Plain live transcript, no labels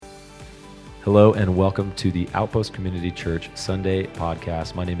Hello and welcome to the Outpost Community Church Sunday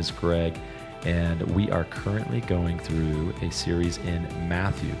podcast. My name is Greg, and we are currently going through a series in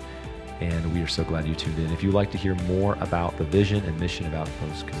Matthew, and we are so glad you tuned in. If you'd like to hear more about the vision and mission of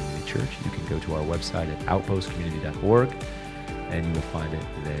Outpost Community Church, you can go to our website at outpostcommunity.org, and you will find it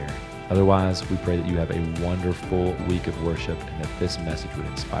there. Otherwise, we pray that you have a wonderful week of worship and that this message would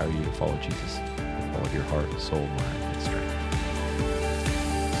inspire you to follow Jesus with all of your heart, soul, mind, and strength.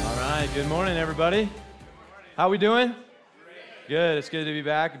 All right, good morning, everybody. How we doing? Good. It's good to be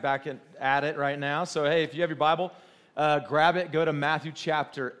back at it right now. So, hey, if you have your Bible, grab it. Go to Matthew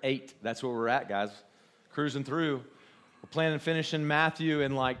chapter 8. That's where we're at, guys. Cruising through. We're planning on finishing Matthew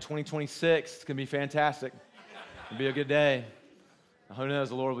in like 2026. It's going to be fantastic. It'll be a good day. Who knows?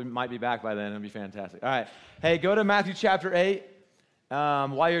 The Lord might be back by then. It'll be fantastic. All right. Hey, go to Matthew chapter 8.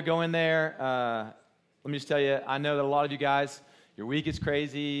 While you're going there, let me just tell you, I know that a lot of you guys, your week is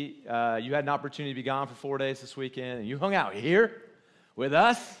crazy. You had an opportunity to be gone for 4 days this weekend, and you hung out here with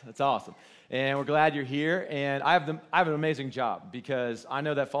us. That's awesome. And we're glad you're here. And I have an amazing job because I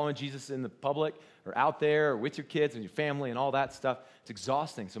know that following Jesus in the public or out there or with your kids and your family and all that stuff, it's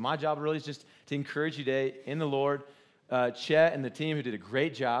exhausting. So my job really is just to encourage you today in the Lord. Chet and the team who did a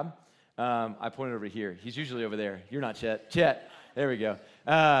great job. I pointed over here. He's usually over there. You're not Chet. Chet. There we go.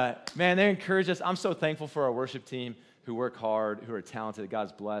 Man, they encourage us. I'm so thankful for our worship team who work hard, who are talented,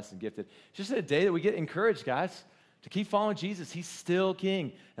 God's blessed and gifted. Just a day that we get encouraged, guys, to keep following Jesus. He's still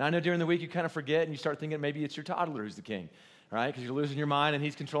king. And I know during the week you kind of forget and you start thinking maybe it's your toddler who's the king, all right? Because you're losing your mind and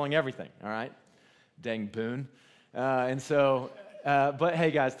he's controlling everything, all right? Dang Boone. But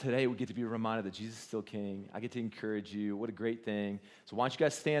hey, guys, today we get to be reminded that Jesus is still king. I get to encourage you. What a great thing. So why don't you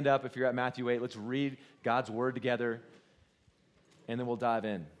guys stand up if you're at Matthew 8. Let's read God's word together, and then we'll dive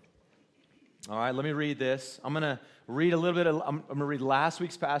in. All right, let me read this. I'm going to read a little bit. I'm going to read last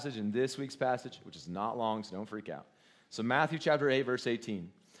week's passage and this week's passage, which is not long, so don't freak out. So Matthew chapter 8, verse 18.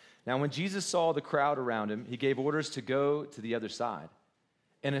 Now when Jesus saw the crowd around him, he gave orders to go to the other side.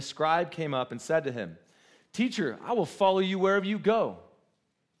 And a scribe came up and said to him, "Teacher, I will follow you wherever you go."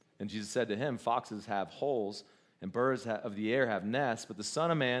 And Jesus said to him, "Foxes have holes, and birds of the air have nests, but the Son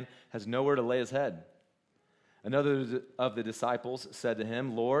of Man has nowhere to lay his head." Another of the disciples said to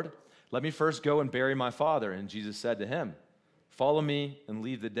him, "Lord, let me first go and bury my father." And Jesus said to him, "Follow me and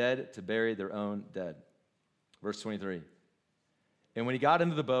leave the dead to bury their own dead." Verse 23. And when he got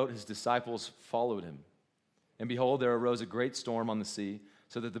into the boat, his disciples followed him. And behold, there arose a great storm on the sea,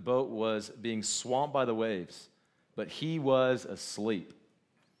 so that the boat was being swamped by the waves, but he was asleep.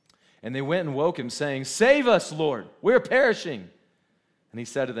 And they went and woke him, saying, "Save us, Lord, we're perishing." And he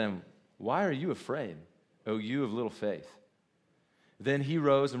said to them, "Why are you afraid, O you of little faith?" Then he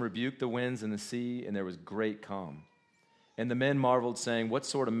rose and rebuked the winds and the sea, and there was great calm. And the men marveled, saying, "What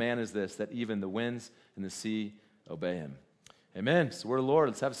sort of man is this, that even the winds and the sea obey him?" Amen. It's the word of the Lord.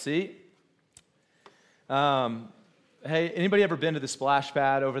 Let's have a seat. Hey, anybody ever been to the splash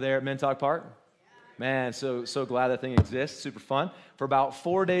pad over there at Mintock Park? Man, so glad that thing exists. Super fun. For about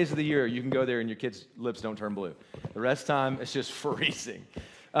 4 days of the year, you can go there and your kids' lips don't turn blue. The rest of the time, it's just freezing.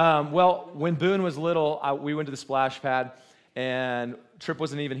 Well, when Boone was little, we went to the splash pad, and Tripp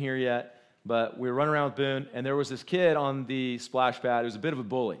wasn't even here yet, but we were running around with Boone, and there was this kid on the splash pad who was a bit of a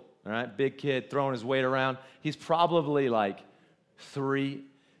bully, all right? Big kid, throwing his weight around. He's probably like 3,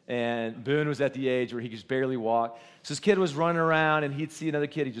 and Boone was at the age where he could just barely walk. So this kid was running around, and he'd see another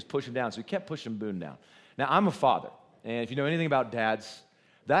kid, he'd just push him down. So he kept pushing Boone down. Now, I'm a father, and if you know anything about dads,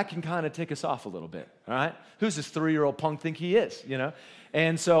 that can kind of tick us off a little bit, all right? Who's this 3-year-old punk think he is, you know?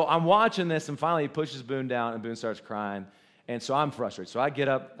 And so I'm watching this, and finally he pushes Boone down, and Boone starts crying. And so I'm frustrated. So I get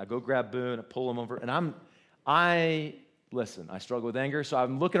up, I go grab Boone, I pull him over, and I struggle with anger, so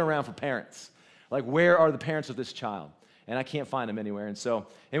I'm looking around for parents. Like, where are the parents of this child? And I can't find them anywhere. And so,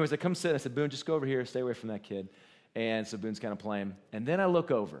 anyways, I come sit, and I said, "Boone, just go over here, stay away from that kid." And so Boone's kind of playing. And then I look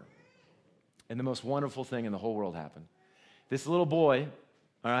over, and the most wonderful thing in the whole world happened. This little boy,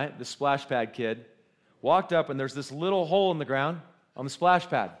 all right, the splash pad kid, walked up, and there's this little hole in the ground on the splash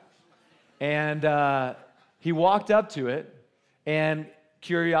pad. And he walked up to it, and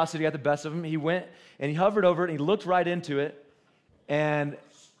curiosity got the best of him. He went, and he hovered over it, and he looked right into it, and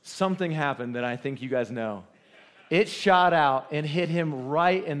something happened that I think you guys know. It shot out and hit him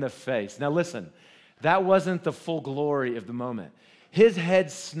right in the face. Now listen, that wasn't the full glory of the moment. His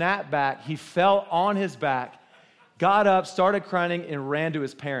head snapped back. He fell on his back, got up, started crying, and ran to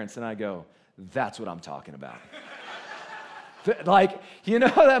his parents. And I go, "That's what I'm talking about." Like, you know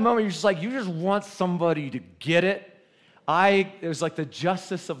that moment, you're just like, you just want somebody to get it. It was like the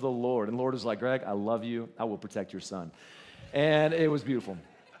justice of the Lord. And the Lord was like, "Greg, I love you. I will protect your son." And it was beautiful.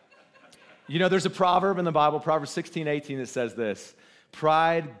 You know, there's a proverb in the Bible, Proverbs 16:18, that says this: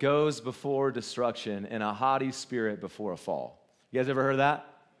 pride goes before destruction and a haughty spirit before a fall. You guys ever heard that?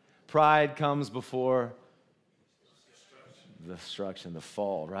 Pride comes before destruction, the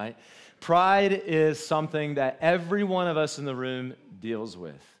fall, right? Pride is something that every one of us in the room deals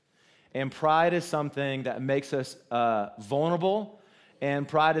with. And pride is something that makes us vulnerable, and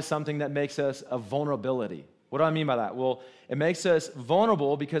pride is something that makes us a vulnerability. What do I mean by that? Well, it makes us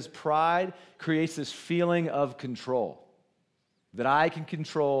vulnerable because pride creates this feeling of control, that I can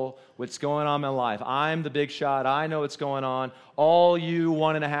control what's going on in my life. I'm the big shot. I know what's going on. All you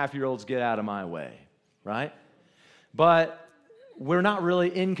 1.5-year-olds get out of my way, right? But we're not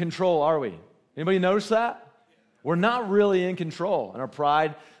really in control, are we? Anybody notice that? We're not really in control, and our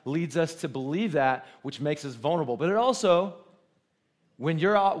pride leads us to believe that, which makes us vulnerable. But it also, when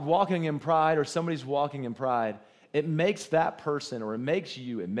you're out walking in pride or somebody's walking in pride, it makes that person, or it makes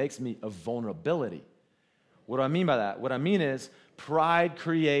me a vulnerability. What do I mean by that? What I mean is pride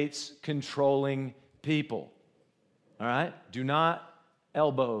creates controlling people. All right? Do not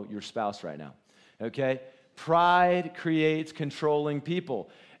elbow your spouse right now, okay? Pride creates controlling people.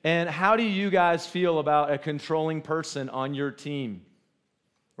 And how do you guys feel about a controlling person on your team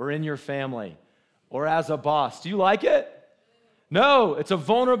or in your family or as a boss? Do you like it? No, it's a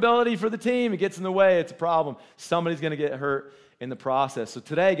vulnerability for the team. It gets in the way. It's a problem. Somebody's going to get hurt in the process. So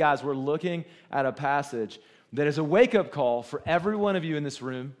today, guys, we're looking at a passage that is a wake-up call for every one of you in this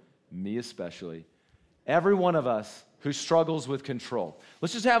room, me especially, every one of us who struggles with control.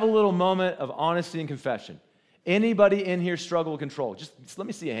 Let's just have a little moment of honesty and confession. Anybody in here struggle with control? Just let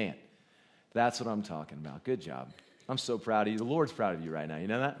me see a hand. That's what I'm talking about. Good job. I'm so proud of you. The Lord's proud of you right now. You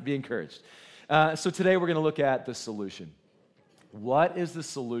know that? Be encouraged. So today we're going to look at the solution. What is the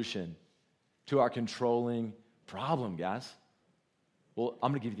solution to our controlling problem, guys? Well,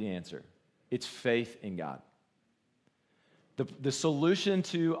 I'm going to give you the answer. It's faith in God. The solution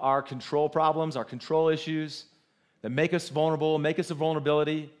to our control problems, our control issues that make us vulnerable, make us a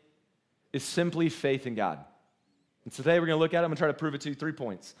vulnerability, is simply faith in God. And today we're going to look at it. I'm going to try to prove it to you. 3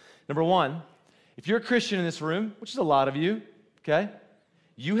 points. Number one, if you're a Christian in this room, which is a lot of you, okay,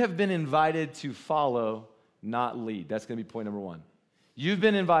 you have been invited to follow, not lead. That's going to be point number one. You've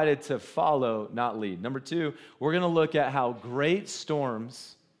been invited to follow, not lead. Number two, we're going to look at how great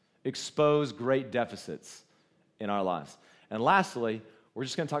storms expose great deficits in our lives. And lastly, we're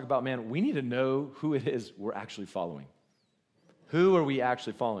just going to talk about, man, we need to know who it is we're actually following. Who are we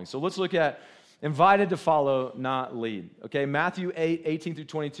actually following? So let's look at invited to follow, not lead. Okay, Matthew 8:18 through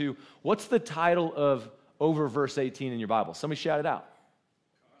 22. What's the title of over verse 18 in your Bible? Somebody shout it out.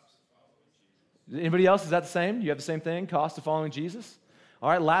 Anybody else? Is that the same? You have the same thing? Cost of following Jesus? All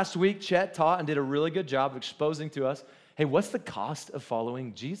right, last week, Chet taught and did a really good job of exposing to us, hey, what's the cost of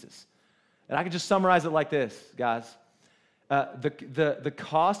following Jesus? And I can just summarize it like this, guys. The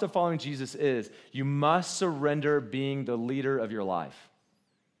cost of following Jesus is you must surrender being the leader of your life.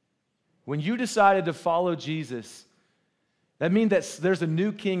 When you decided to follow Jesus, that means that there's a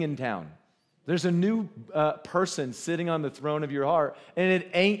new king in town. There's a new person sitting on the throne of your heart, and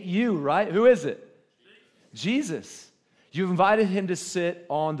it ain't you, right? Who is it? Jesus. You've invited him to sit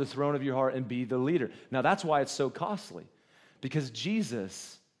on the throne of your heart and be the leader. Now, that's why it's so costly, because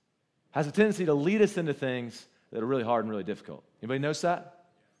Jesus has a tendency to lead us into things that are really hard and really difficult. Anybody notice that?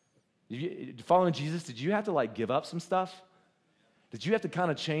 Following Jesus, did you have to give up some stuff? Did you have to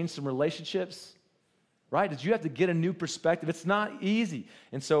kind of change some relationships? Right? Did you have to get a new perspective? It's not easy.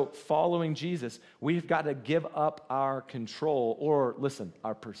 And so following Jesus, we've got to give up our control, or listen,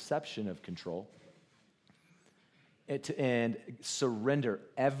 our perception of control, and surrender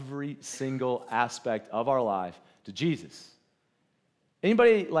every single aspect of our life to Jesus.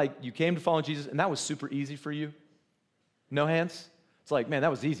 Anybody, you came to follow Jesus and that was super easy for you? No hands? It's man,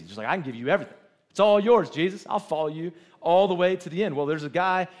 that was easy. Just I can give you everything. It's all yours, Jesus. I'll follow you all the way to the end. Well, there's a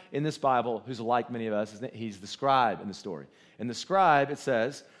guy in this Bible who's like many of us. He's the scribe in the story. And the scribe, it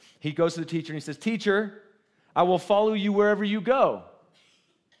says, he goes to the teacher and he says, "Teacher, I will follow you wherever you go."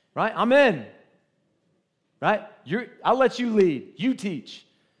 Right? I'm in. Right? I'll let you lead. You teach.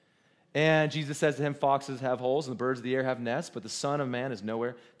 And Jesus says to him, "Foxes have holes and the birds of the air have nests, but the Son of Man is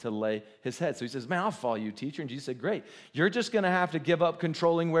nowhere to lay his head." So he says, "Man, I'll follow you, teacher." And Jesus said, "Great. You're just going to have to give up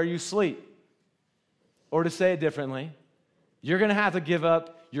controlling where you sleep." Or to say it differently, you're going to have to give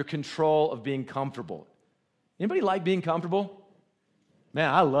up your control of being comfortable. Anybody like being comfortable? Man,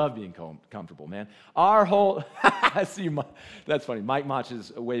 I love being comfortable, man. Our whole, I see you, that's funny. Mike Mach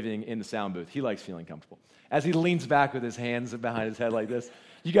is waving in the sound booth. He likes feeling comfortable. As he leans back with his hands behind his head like this.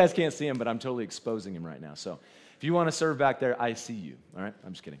 You guys can't see him, but I'm totally exposing him right now. So If you want to serve back there, I see you. All right?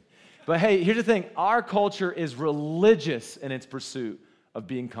 I'm just kidding. But hey, here's the thing. Our culture is religious in its pursuit of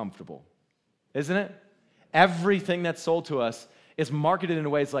being comfortable, isn't it? Everything that's sold to us is marketed in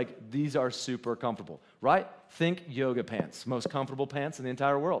ways like these are super comfortable, right? Think yoga pants, most comfortable pants in the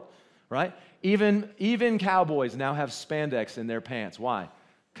entire world, right? Even cowboys now have spandex in their pants. Why?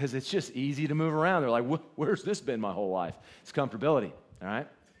 Because it's just easy to move around. They're like, where's this been my whole life? It's comfortability, all right?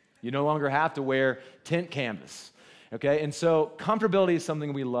 You no longer have to wear tent canvas, okay? And so comfortability is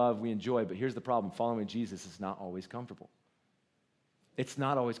something we love, we enjoy, but here's the problem. Following Jesus is not always comfortable. It's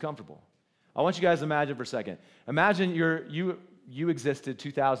not always comfortable. I want you guys to imagine for a second. Imagine you existed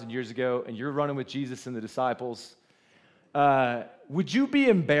 2,000 years ago, and you're running with Jesus and the disciples. Would you be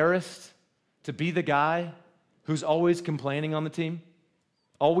embarrassed to be the guy who's always complaining on the team?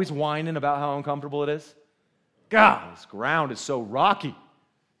 Always whining about how uncomfortable it is? God, this ground is so rocky.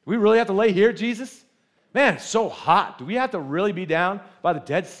 Do we really have to lay here, Jesus? Man, it's so hot. Do we have to really be down by the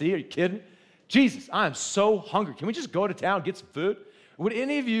Dead Sea? Are you kidding? Jesus, I am so hungry. Can we just go to town, get some food? Would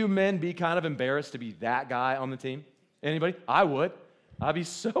any of you men be kind of embarrassed to be that guy on the team? Anybody? I would. I'd be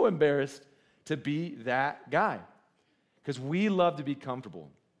so embarrassed to be that guy because we love to be comfortable.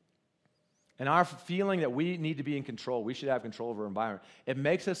 And our feeling that we need to be in control, we should have control over our environment, it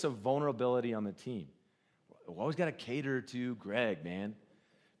makes us a vulnerability on the team. We always got to cater to Greg, man.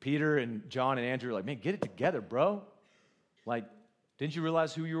 Peter and John and Andrew are like, man, get it together, bro. Like, didn't you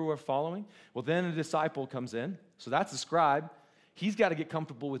realize who you were following? Well, then a disciple comes in. So that's the scribe. He's got to get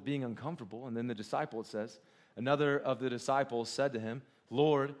comfortable with being uncomfortable. And then the disciple, it says, another of the disciples said to him,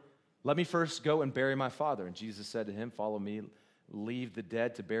 Lord, let me first go and bury my father. And Jesus said to him, follow me, leave the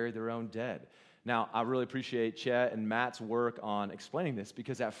dead to bury their own dead. Now, I really appreciate Chet and Matt's work on explaining this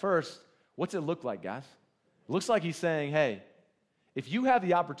because at first, what's it look like, guys? It looks like he's saying, hey, if you have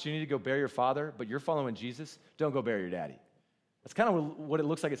the opportunity to go bury your father, but you're following Jesus, don't go bury your daddy. That's kind of what it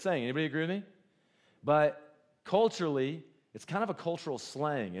looks like it's saying. Anybody agree with me? But culturally, it's kind of a cultural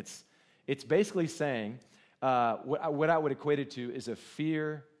slang. It's basically saying what I would equate it to is a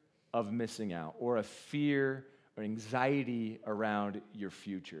fear of missing out or a fear or anxiety around your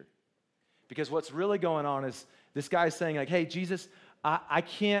future. Because what's really going on is this guy's saying like, hey, Jesus, I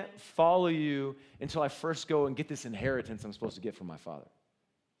can't follow you until I first go and get this inheritance I'm supposed to get from my father.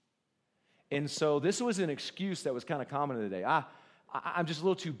 And so this was an excuse that was kind of common in the day. I'm just a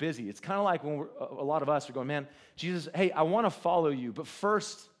little too busy. It's kind of like when a lot of us are going, man, Jesus, hey, I want to follow you, but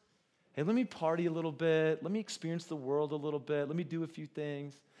first, hey, let me party a little bit. Let me experience the world a little bit. Let me do a few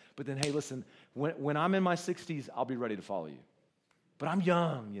things. But then, hey, listen, when I'm in my 60s, I'll be ready to follow you. But I'm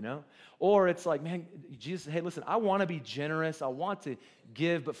young, you know? Or it's like, man, Jesus, hey, listen, I want to be generous. I want to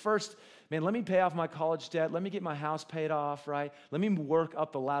give. But first, man, let me pay off my college debt. Let me get my house paid off, right? Let me work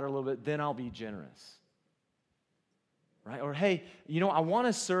up the ladder a little bit. Then I'll be generous. Right? Or, hey, you know, I want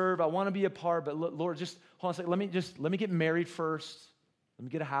to serve. I want to be a part. But Lord, just hold on a second. Let me get married first. Let me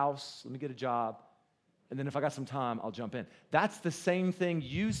get a house. Let me get a job. And then if I got some time, I'll jump in. That's the same thing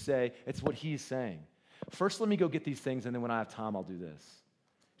you say. It's what he's saying. First, let me go get these things, and then when I have time, I'll do this.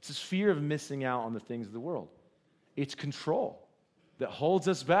 It's this fear of missing out on the things of the world. It's control that holds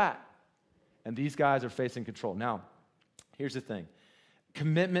us back. And these guys are facing control. Now, here's the thing.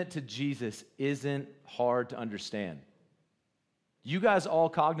 Commitment to Jesus isn't hard to understand. You guys all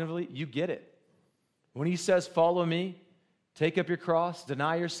cognitively, you get it. When he says, follow me, take up your cross,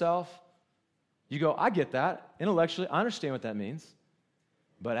 deny yourself, you go, I get that. Intellectually, I understand what that means.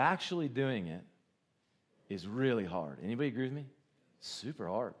 But actually doing it is really hard. Anybody agree with me? Super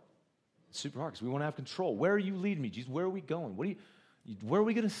hard. Super hard because we want to have control. Where are you leading me, Jesus? Where are we going? Where are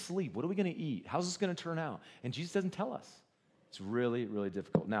we going to sleep? What are we going to eat? How's this going to turn out? And Jesus doesn't tell us. It's really, really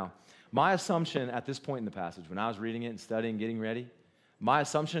difficult. Now, my assumption at this point in the passage, when I was reading it and studying, getting ready, my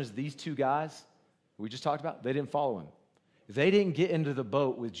assumption is these two guys we just talked about, they didn't follow him. They didn't get into the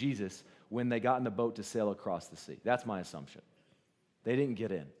boat with Jesus when they got in the boat to sail across the sea. That's my assumption. They didn't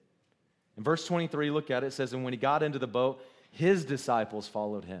get in. In verse 23, look at it. It says, and when he got into the boat, his disciples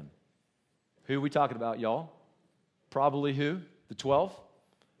followed him. Who are we talking about, y'all? Probably who? The 12?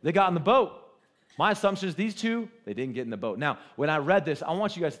 They got in the boat. My assumption is these two, they didn't get in the boat. Now, when I read this, I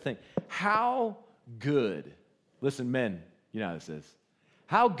want you guys to think, how good, listen, men, you know how this is.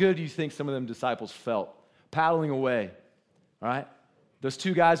 How good do you think some of them disciples felt paddling away, all right? Those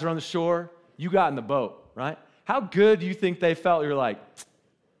two guys are on the shore. You got in the boat, right? How good do you think they felt? You're like,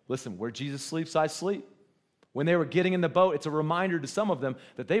 listen, where Jesus sleeps, I sleep. When they were getting in the boat, it's a reminder to some of them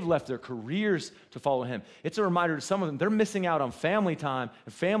that they've left their careers to follow him. It's a reminder to some of them they're missing out on family time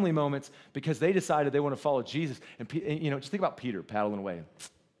and family moments because they decided they want to follow Jesus. And you know, just think about Peter paddling away.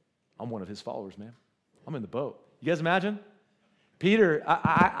 I'm one of his followers, man. I'm in the boat. You guys imagine? Peter,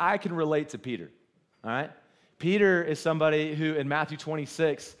 I can relate to Peter, all right? Peter is somebody who, in Matthew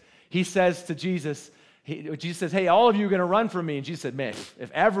 26, he says to Jesus, Jesus says, hey, all of you are going to run from me. And Jesus said, man,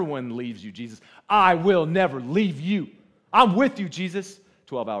 if everyone leaves you, Jesus, I will never leave you. I'm with you, Jesus.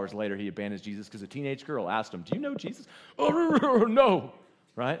 12 hours later, he abandons Jesus because a teenage girl asked him, do you know Jesus? Oh, no,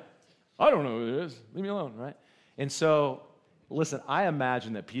 right? I don't know who it is. Leave me alone, right? And so, listen, I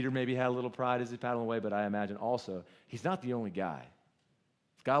imagine that Peter maybe had a little pride as he's paddling away, but I imagine also he's not the only guy.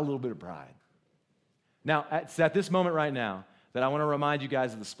 He's got a little bit of pride. Now, it's at this moment right now that I want to remind you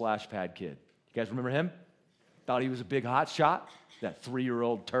guys of the splash pad kid. You guys remember him? Thought he was a big hot shot, that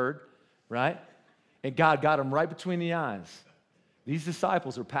 3-year-old turd, right? And God got him right between the eyes. These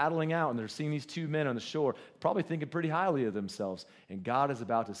disciples are paddling out, and they're seeing these two men on the shore, probably thinking pretty highly of themselves, and God is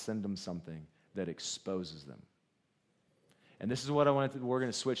about to send them something that exposes them. And this is what we're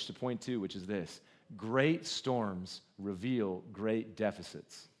going to switch to point 2, which is this. Great storms reveal great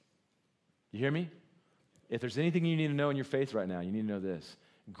deficits. You hear me? If there's anything you need to know in your faith right now, you need to know this.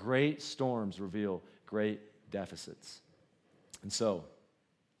 Great storms reveal great deficits. And so,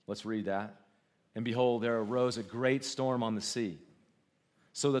 let's read that. And behold, there arose a great storm on the sea,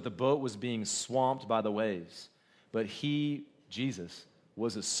 so that the boat was being swamped by the waves. But he, Jesus,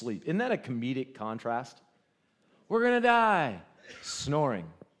 was asleep. Isn't that a comedic contrast? We're going to die. Snoring.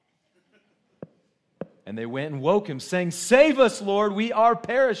 And they went and woke him, saying, save us, Lord, we are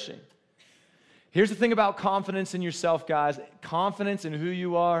perishing. Here's the thing about confidence in yourself, guys. Confidence in who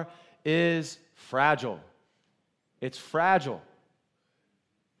you are is fragile. It's fragile.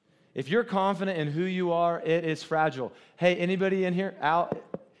 If you're confident in who you are, it is fragile. Hey, anybody in here? Al,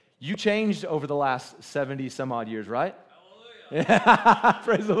 you changed over the last 70 some odd years, right? Hallelujah.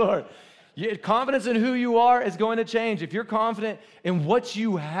 Praise the Lord. Confidence in who you are is going to change. If you're confident in what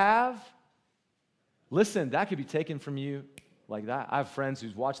you have, listen, that could be taken from you like that. I have friends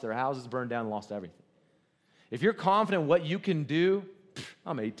who's watched their houses burn down and lost everything. If you're confident in what you can do,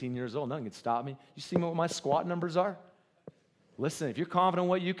 I'm 18 years old. Nothing can stop me. You see what my squat numbers are? Listen, if you're confident in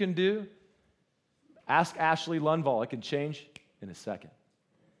what you can do, ask Ashley Lundvall. It can change in a second.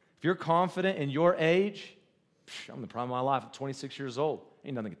 If you're confident in your age, I'm the prime of my life at 26 years old.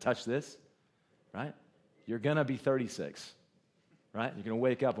 Ain't nothing can touch this, right? You're going to be 36, right? You're going to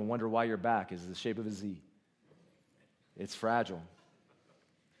wake up and wonder why your back is the shape of a Z. It's fragile.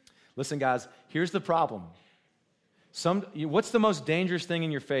 Listen, guys, here's the problem. What's the most dangerous thing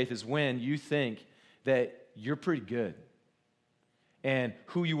in your faith is when you think that you're pretty good and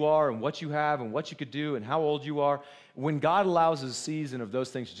who you are and what you have and what you could do and how old you are. When God allows a season of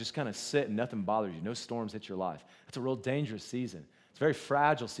those things to just kind of sit and nothing bothers you, no storms hit your life, that's a real dangerous season. It's a very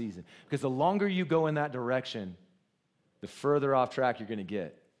fragile season because the longer you go in that direction, the further off track you're going to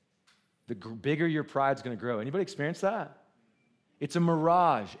get. The bigger your pride's going to grow. Anybody experience that? It's a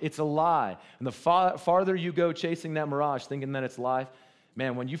mirage. It's a lie. And the farther you go chasing that mirage, thinking that it's life,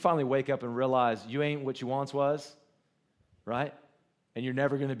 man, when you finally wake up and realize you ain't what you once was, right? And you're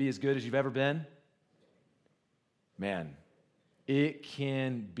never going to be as good as you've ever been, man, it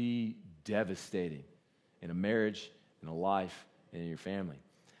can be devastating in a marriage, in a life, and in your family.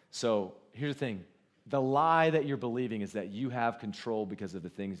 So here's the thing. The lie that you're believing is that you have control because of the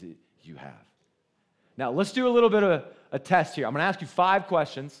things that you have. Now, let's do a little bit of a test here. I'm going to ask you 5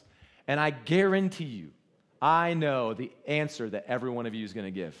 questions, and I guarantee you, I know the answer that every one of you is going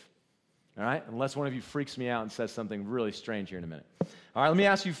to give. All right? Unless one of you freaks me out and says something really strange here in a minute. All right, let me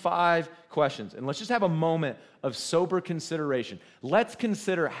ask you 5 questions, and let's just have a moment of sober consideration. Let's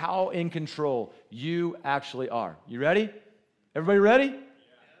consider how in control you actually are. You ready? Everybody ready?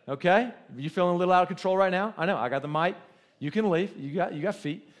 Yeah. Okay? You feeling a little out of control right now? I know. I got the mic. You can leave. You got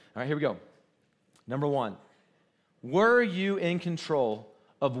feet. All right, here we go. Number 1, were you in control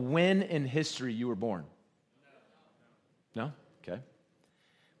of when in history you were born? No? Okay.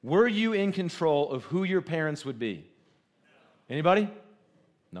 Were you in control of who your parents would be? Anybody?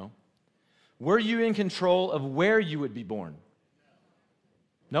 No. Were you in control of where you would be born?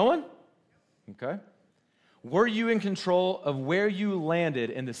 No one? Okay. Were you in control of where you landed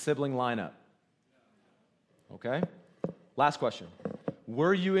in the sibling lineup? Okay. Last question.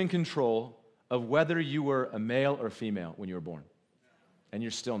 Were you in control of whether you were a male or female when you were born? And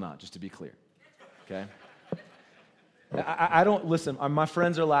you're still not, just to be clear. Okay? I don't, listen, my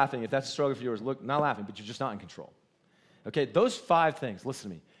friends are laughing. If that's a struggle for yours, look, not laughing, but you're just not in control. Okay, those 5 things, listen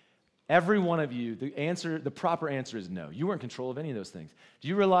to me. Every one of you, the proper answer is no. You weren't in control of any of those things. Do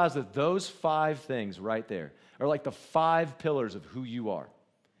you realize that those 5 things right there are like the 5 pillars of who you are?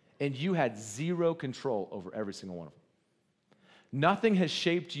 And you had 0 control over every single one of them. Nothing has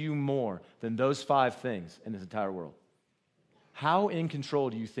shaped you more than those 5 things in this entire world. How in control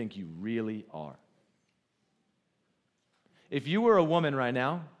do you think you really are? If you were a woman right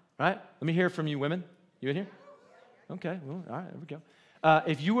now, right? Let me hear from you women. You in here? Okay, well, all right, there we go.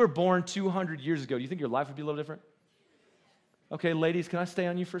 If you were born 200 years ago, do you think your life would be a little different? Okay, ladies, can I stay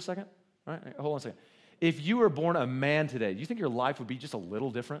on you for a second? All right, hold on a second. If you were born a man today, do you think your life would be just a little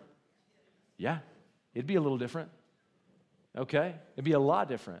different? Yeah, it'd be a little different. Okay, it'd be a lot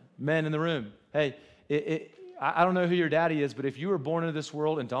different. Men in the room, hey, I don't know who your daddy is, but if you were born into this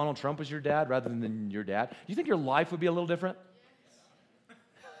world and Donald Trump was your dad rather than your dad, do you think your life would be a little different?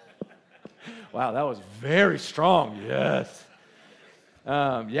 Wow, that was very strong. Yes.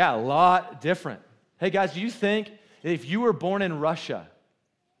 Yeah, a lot different. Hey, guys, do you think if you were born in Russia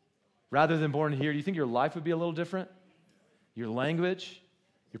rather than born here, do you think your life would be a little different? Your language,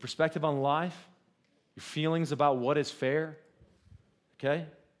 your perspective on life, your feelings about what is fair? Okay?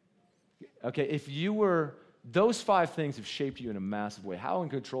 Okay, if you were, those 5 things have shaped you in a massive way. How in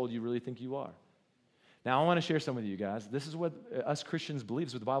control do you really think you are? Now, I want to share some with you guys. This is what us Christians believe,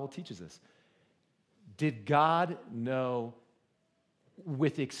 is what the Bible teaches us. Did God know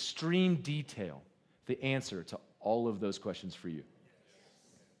with extreme detail the answer to all of those questions for you?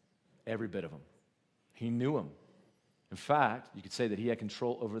 Every bit of them. He knew them. In fact, you could say that he had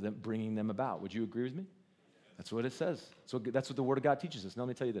control over them, bringing them about. Would you agree with me? That's what it says. That's what the Word of God teaches us. Now, let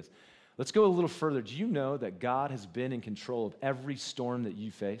me tell you this. Let's go a little further. Do you know that God has been in control of every storm that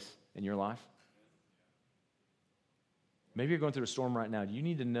you face in your life? Maybe you're going through a storm right now. You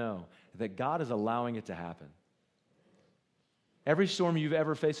need to know that God is allowing it to happen. Every storm you've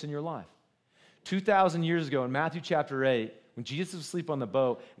ever faced in your life. 2,000 years ago in Matthew chapter 8, when Jesus was asleep on the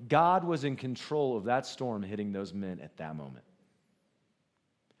boat, God was in control of that storm hitting those men at that moment.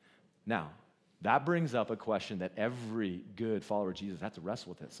 Now, that brings up a question that every good follower of Jesus has to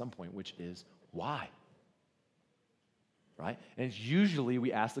wrestle with at some point, which is why? Right? And it's usually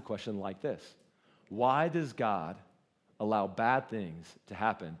we ask the question like this. Why does God allow bad things to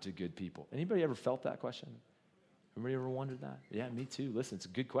happen to good people? Anybody ever felt that question? Anybody ever wondered that? Yeah, me too. Listen, it's a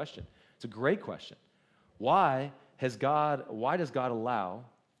good question. It's a great question. Why does God allow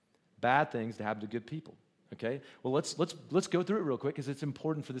bad things to happen to good people? Okay? Well, let's go through it real quick because it's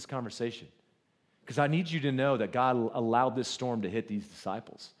important for this conversation. Because I need you to know that God allowed this storm to hit these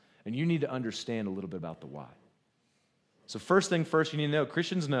disciples. And you need to understand a little bit about the why. So first thing first, you need to know,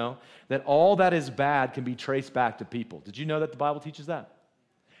 Christians know that all that is bad can be traced back to people. Did you know that the Bible teaches that?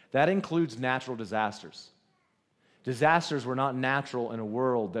 That includes natural disasters. Disasters were not natural in a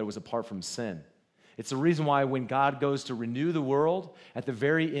world that was apart from sin. It's the reason why when God goes to renew the world, at the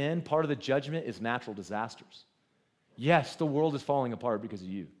very end, part of the judgment is natural disasters. Yes, the world is falling apart because of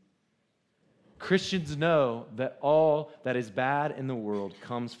you. Christians know that all that is bad in the world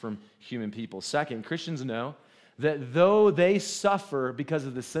comes from human people. Second, Christians know that though they suffer because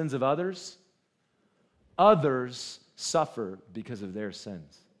of the sins of others, others suffer because of their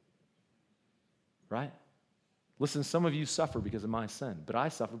sins. Right? Listen, some of you suffer because of my sin, but I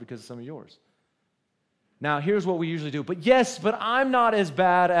suffer because of some of yours. Now, here's what we usually do. But I'm not as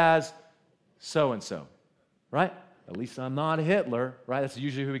bad as so-and-so, right? At least I'm not Hitler, right? That's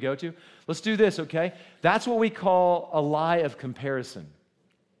usually who we go to. Let's do this, okay? That's what we call a lie of comparison.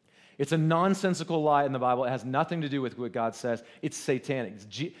 It's a nonsensical lie in the Bible. It has nothing to do with what God says. It's satanic.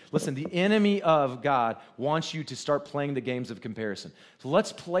 Listen, the enemy of God wants you to start playing the games of comparison. So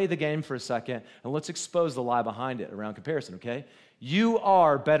let's play the game for a second, and let's expose the lie behind it around comparison, okay? You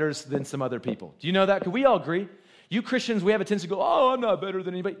are better than some other people. Do you know that? Can we all agree? You Christians, we have a tendency to go, oh, I'm not better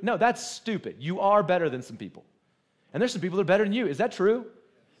than anybody. No, that's stupid. You are better than some people. And there's some people that are better than you. Is that true?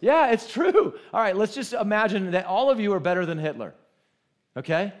 Yeah, it's true. All right, let's just imagine that all of you are better than Hitler,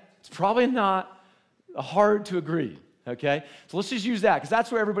 okay? It's probably not hard to agree, okay? So let's just use that, because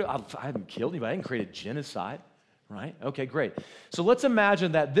that's where everybody, I haven't killed anybody, I didn't create a genocide, right? Okay, great. So let's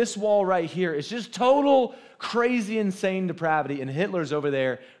imagine that this wall right here is just total crazy, insane depravity, and Hitler's over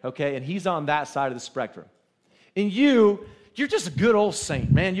there, okay, and he's on that side of the spectrum. And you're just a good old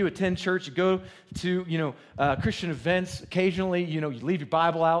saint, man. You attend church, you go to, Christian events occasionally, you leave your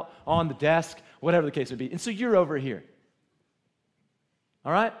Bible out on the desk, whatever the case would be. And so you're over here.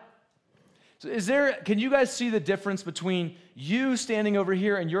 All right? So can you guys see the difference between you standing over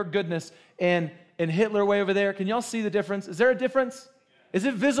here and your goodness and Hitler way over there? Can y'all see the difference? Is there a difference? Is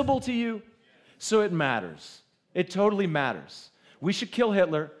it visible to you? So it matters. It totally matters. We should kill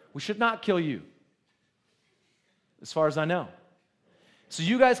Hitler. We should not kill you, as far as I know. So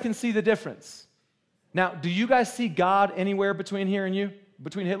you guys can see the difference. Now, do you guys see God anywhere between here and you?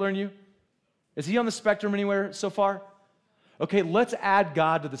 Between Hitler and you? Is he on the spectrum anywhere so far? Okay, let's add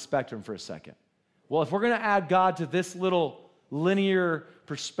God to the spectrum for a second. Well, if we're going to add God to this little linear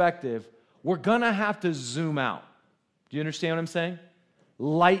perspective, we're going to have to zoom out. Do you understand what I'm saying?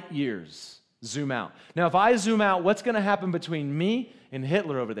 Light years zoom out. Now, if I zoom out, what's going to happen between me and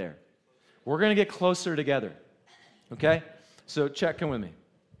Hitler over there? We're going to get closer together. Okay? So, Chet, come with me.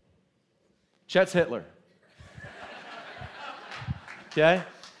 Chet's Hitler. Okay?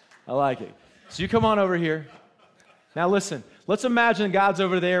 I like it. So you come on over here. Now listen, let's imagine God's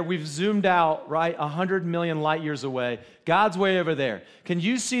over there. We've zoomed out, right, 100 million light years away. God's way over there. Can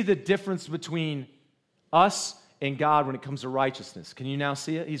you see the difference between us and God when it comes to righteousness? Can you now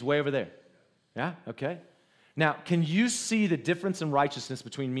see it? He's way over there. Yeah? Okay. Now, can you see the difference in righteousness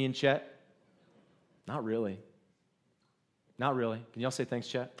between me and Chet? Not really. Not really. Can y'all say thanks,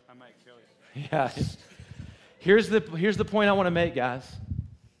 Chet? I might kill you. Yeah. Here's the point I want to make, guys.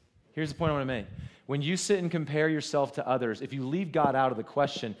 Here's the point I want to make. When you sit and compare yourself to others, if you leave God out of the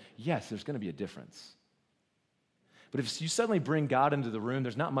question, yes, there's going to be a difference. But if you suddenly bring God into the room,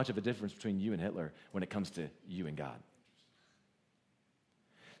 there's not much of a difference between you and Hitler when it comes to you and God.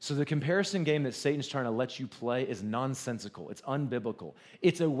 So the comparison game that Satan's trying to let you play is nonsensical. It's unbiblical.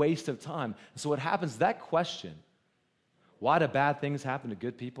 It's a waste of time. So what happens, that question, why do bad things happen to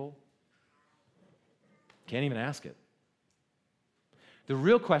good people? Can't even ask it. The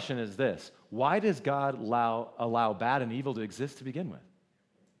real question is this: why does God allow bad and evil to exist to begin with?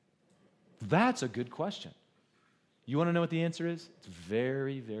 That's a good question. You want to know what the answer is? It's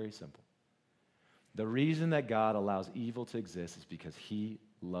very, very simple. The reason that God allows evil to exist is because he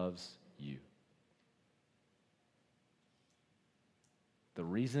loves you. The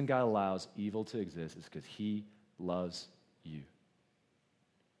reason God allows evil to exist is because he loves you.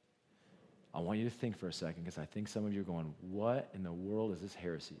 I want you to think for a second, because I think some of you are going, what in the world is this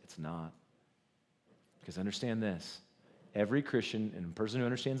heresy? It's not. Because understand this. Every Christian and person who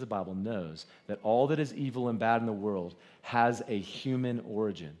understands the Bible knows that all that is evil and bad in the world has a human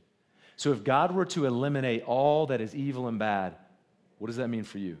origin. So if God were to eliminate all that is evil and bad, what does that mean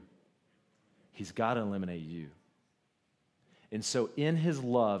for you? He's got to eliminate you. And so in his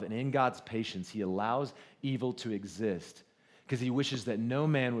love and in God's patience, he allows evil to exist because he wishes that no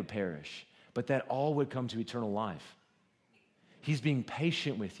man would perish, but that all would come to eternal life. He's being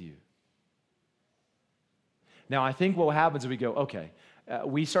patient with you. Now, I think what happens is we go, okay,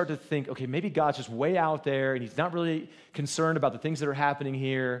 we start to think, okay, maybe God's just way out there and he's not really concerned about the things that are happening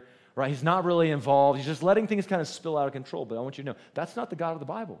here, right? He's not really involved. He's just letting things kind of spill out of control. But I want you to know, that's not the God of the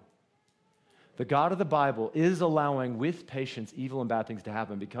Bible. The God of the Bible is allowing with patience evil and bad things to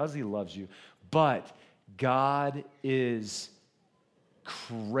happen because he loves you. But God is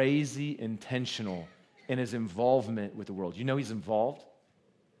crazy intentional in his involvement with the world. You know he's involved?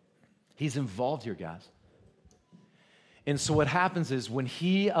 He's involved here, guys. And so what happens is when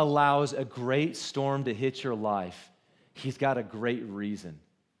he allows a great storm to hit your life, he's got a great reason.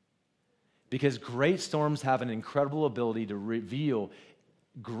 Because great storms have an incredible ability to reveal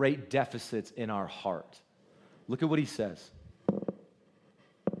great deficits in our heart. Look at what he says.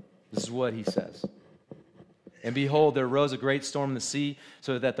 This is what he says. And behold, there arose a great storm in the sea,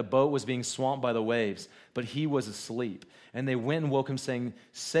 so that the boat was being swamped by the waves. But he was asleep. And they went and woke him, saying,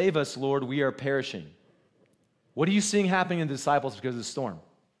 "Save us, Lord, we are perishing." What are you seeing happening in the disciples because of the storm?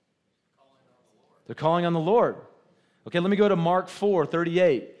 They're calling on the Lord. Okay, let me go to Mark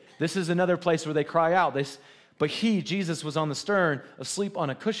 4:38. This is another place where they cry out. But he, Jesus, was on the stern, asleep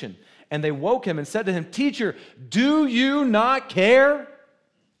on a cushion. And they woke him and said to him, "Teacher, do you not care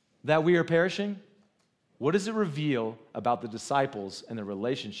that we are perishing?" What does it reveal about the disciples and their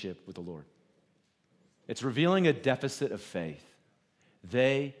relationship with the Lord? It's revealing a deficit of faith.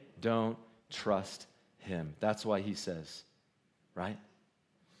 They don't trust him. That's why he says, right?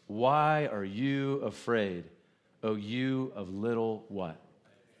 Why are you afraid, O you of little what?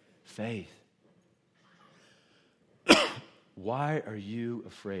 Faith. Why are you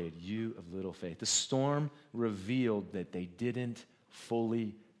afraid, you of little faith? The storm revealed that they didn't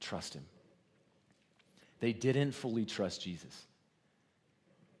fully trust him. They didn't fully trust Jesus.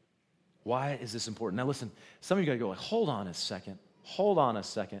 Why is this important? Now listen, some of you got to go like, hold on a second.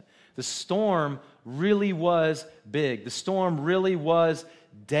 The storm really was big. The storm really was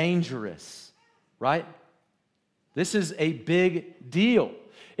dangerous, right? This is a big deal.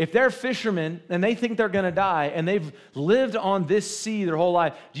 If they're fishermen and they think they're going to die and they've lived on this sea their whole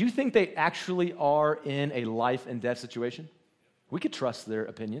life, do you think they actually are in a life and death situation? We could trust their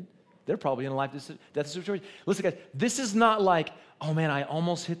opinion. They're probably in a life and death situation. Listen, guys, this is not like, oh man, I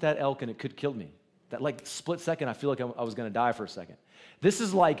almost hit that elk and it could kill me. That like split second, I feel like I was going to die for a second. This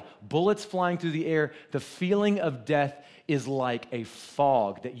is like bullets flying through the air. The feeling of death is like a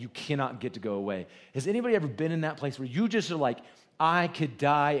fog that you cannot get to go away. Has anybody ever been in that place where you just are like, I could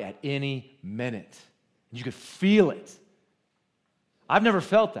die at any minute? You could feel it. I've never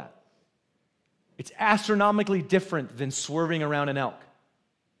felt that. It's astronomically different than swerving around an elk.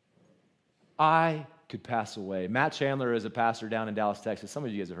 I could pass away. Matt Chandler is a pastor down in Dallas, Texas. Some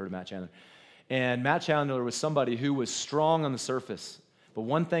of you guys have heard of Matt Chandler. And Matt Chandler was somebody who was strong on the surface. But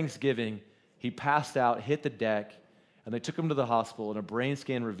one Thanksgiving, he passed out, hit the deck, and they took him to the hospital, and a brain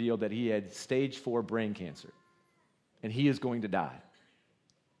scan revealed that he had stage 4 brain cancer. And he is going to die.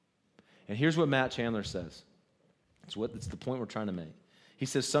 And here's what Matt Chandler says. It's the point we're trying to make. He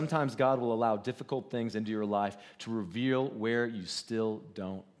says, sometimes God will allow difficult things into your life to reveal where you still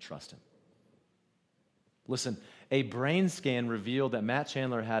don't trust him. Listen, a brain scan revealed that Matt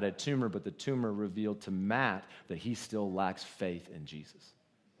Chandler had a tumor, but the tumor revealed to Matt that he still lacks faith in Jesus.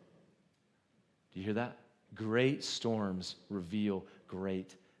 Do you hear that? Great storms reveal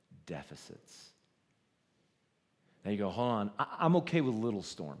great deficits. Now you go, hold on, I'm okay with little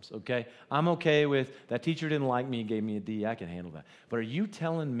storms, okay? I'm okay with that teacher didn't like me and gave me a D, I can handle that. But are you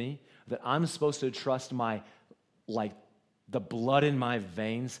telling me that I'm supposed to trust the blood in my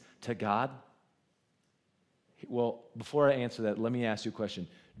veins to God? Well, before I answer that, let me ask you a question.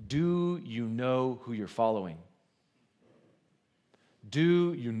 Do you know who you're following?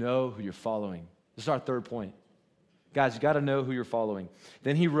 Do you know who you're following? This is our third point. Guys, you got to know who you're following.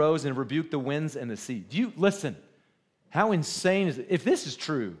 Then he rose and rebuked the winds and the sea. Do you listen? How insane is it? If this is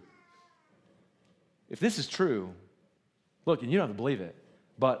true, look, and you don't have to believe it,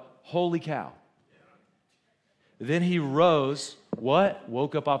 but holy cow. Then he rose, what?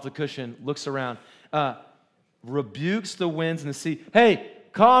 Woke up off the cushion, looks around, rebukes the winds and the sea. Hey,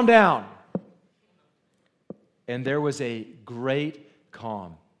 calm down. And there was a great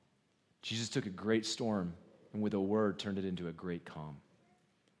calm. Jesus took a great storm and with a word turned it into a great calm.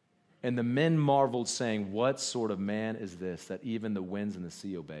 And the men marveled, saying, what sort of man is this that even the winds and the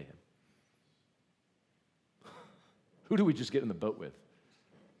sea obey him? Who do we just get in the boat with?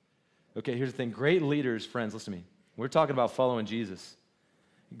 Okay, here's the thing. Great leaders, friends, listen to me. We're talking about following Jesus.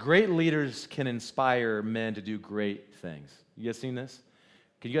 Great leaders can inspire men to do great things. You guys seen this?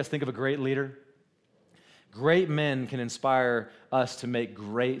 Can you guys think of a great leader? Great men can inspire us to make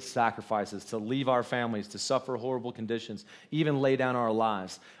great sacrifices, to leave our families, to suffer horrible conditions, even lay down our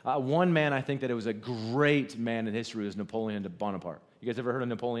lives. One man, I think that it was a great man in history, was Napoleon Bonaparte. You guys ever heard of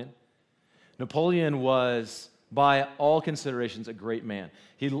Napoleon? Napoleon was, by all considerations, a great man.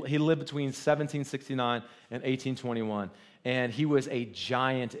 He lived between 1769 and 1821, and he was a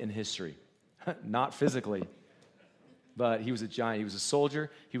giant in history. Not physically, but he was a giant. He was a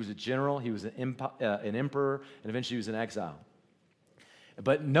soldier, he was a general, he was an emperor, and eventually he was in exile.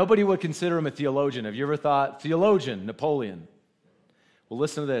 But nobody would consider him a theologian. Have you ever thought, theologian, Napoleon? Well,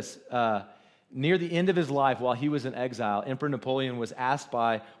 listen to this. Near the end of his life, while he was in exile, Emperor Napoleon was asked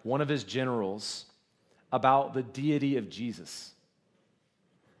by one of his generals about the deity of Jesus.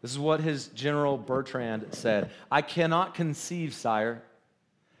 This is what his general Bertrand said. I cannot conceive, sire,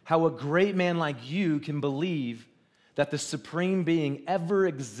 how a great man like you can believe that the supreme being ever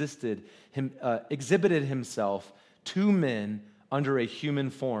exhibited himself to men under a human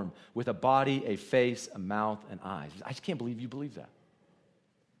form, with a body, a face, a mouth, and eyes. I just can't believe you believe that.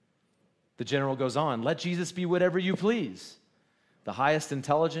 The general goes on, let Jesus be whatever you please. The highest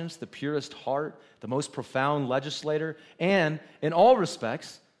intelligence, the purest heart, the most profound legislator, and in all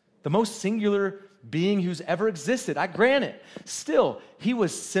respects, the most singular being who's ever existed. I grant it. Still, he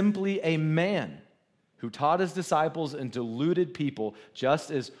was simply a man who taught his disciples and deluded people just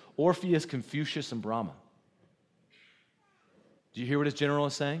as Orpheus, Confucius, and Brahma. Do you hear what his general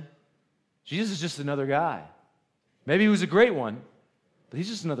is saying? Jesus is just another guy. Maybe he was a great one, but he's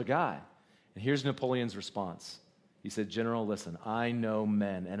just another guy. And here's Napoleon's response. He said, General, listen, I know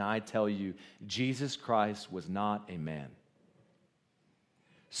men, and I tell you, Jesus Christ was not a man.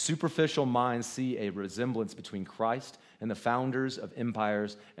 Superficial minds see a resemblance between Christ and the founders of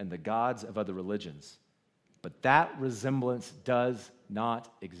empires and the gods of other religions. But that resemblance does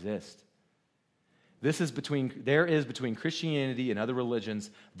not exist. There is between Christianity and other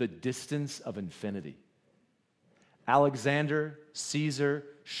religions the distance of infinity. Alexander, Caesar,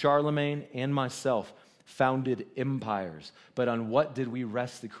 Charlemagne, and myself founded empires. But on what did we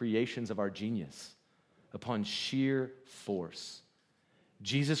rest the creations of our genius? Upon sheer force.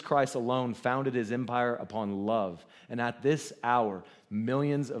 Jesus Christ alone founded his empire upon love. And at this hour,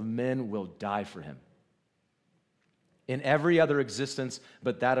 millions of men will die for him. In every other existence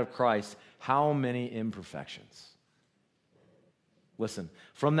but that of Christ, how many imperfections? Listen,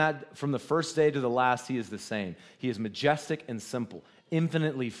 from the first day to the last, he is the same. He is majestic and simple,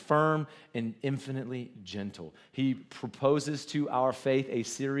 infinitely firm and infinitely gentle. He proposes to our faith a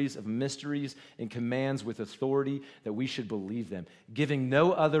series of mysteries and commands with authority that we should believe them, giving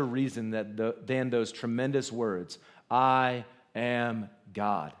no other reason than those tremendous words, I am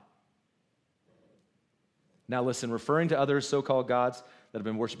God. Now listen, referring to other so-called gods that have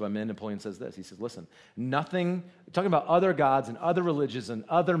been worshipped by men, Napoleon says this. He says, listen, nothing, talking about other gods and other religions and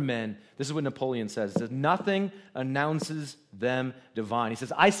other men, this is what Napoleon says. He says, nothing announces them divine. He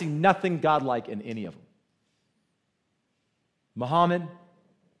says, I see nothing godlike in any of them. Muhammad,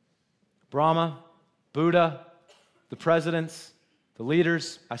 Brahma, Buddha, the presidents, the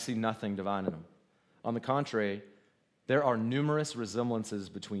leaders, I see nothing divine in them. On the contrary, there are numerous resemblances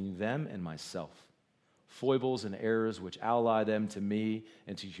between them and myself. Foibles and errors which ally them to me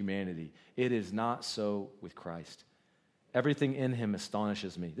and to humanity. It is not so with Christ. Everything in him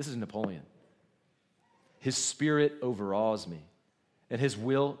astonishes me. This is Napoleon. His spirit overawes me, and his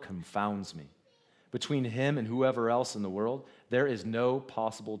will confounds me. Between him and whoever else in the world, there is no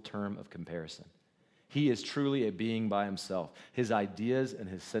possible term of comparison. He is truly a being by himself. His ideas and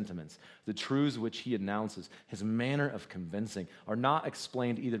his sentiments, the truths which he announces, his manner of convincing, are not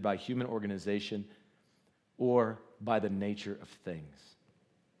explained either by human organization or by the nature of things.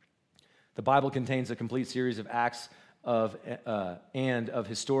 The Bible contains a complete series of acts of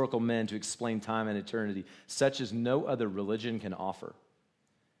historical men to explain time and eternity, such as no other religion can offer.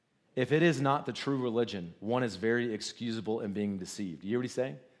 If it is not the true religion, one is very excusable in being deceived. You hear what he's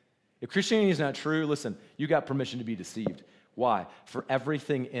saying? If Christianity is not true, listen, you got permission to be deceived. Why? For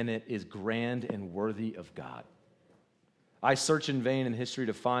everything in it is grand and worthy of God. I search in vain in history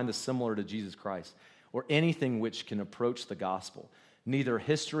to find the similar to Jesus Christ, or anything which can approach the gospel. Neither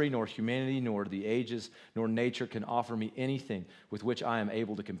history, nor humanity, nor the ages, nor nature can offer me anything with which I am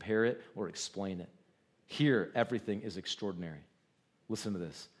able to compare it or explain it. Here, everything is extraordinary. Listen to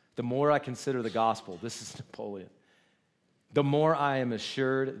this. The more I consider the gospel, this is Napoleon, the more I am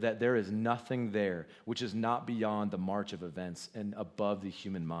assured that there is nothing there which is not beyond the march of events and above the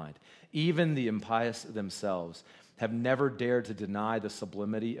human mind. Even the impious themselves have never dared to deny the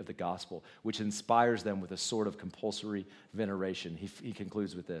sublimity of the gospel, which inspires them with a sort of compulsory veneration. He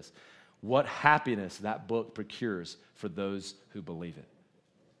concludes with this. What happiness that book procures for those who believe it.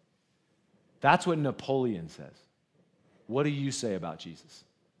 That's what Napoleon says. What do you say about Jesus?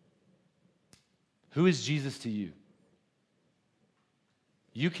 Who is Jesus to you?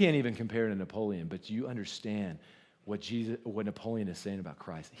 You can't even compare to Napoleon, but you understand what Napoleon is saying about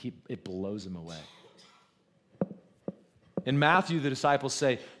Christ. It blows him away. In Matthew, the disciples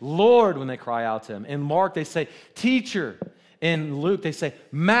say, Lord, when they cry out to him. In Mark, they say, Teacher. In Luke, they say,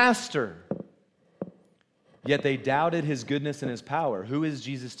 Master. Yet they doubted his goodness and his power. Who is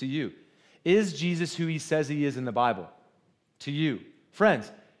Jesus to you? Is Jesus who he says he is in the Bible? To you.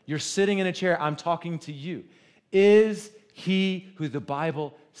 Friends, you're sitting in a chair. I'm talking to you. Is he who the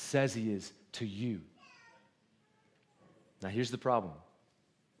Bible says he is to you? Now, here's the problem.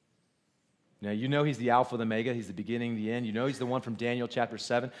 Now, you know he's the Alpha, the Omega. He's the beginning, the end. You know he's the one from Daniel chapter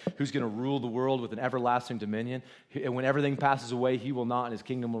 7 who's going to rule the world with an everlasting dominion. And when everything passes away, he will not and his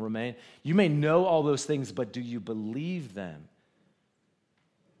kingdom will remain. You may know all those things, but do you believe them?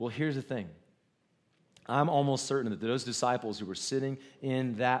 Well, here's the thing. I'm almost certain that those disciples who were sitting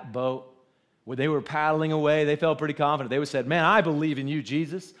in that boat, when they were paddling away, they felt pretty confident. They would have said, man, I believe in you,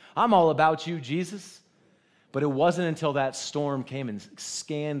 Jesus. I'm all about you, Jesus. But it wasn't until that storm came and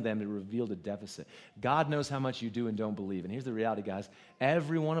scanned them that revealed a deficit. God knows how much you do and don't believe. And here's the reality, guys.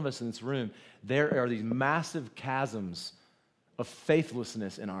 Every one of us in this room, there are these massive chasms of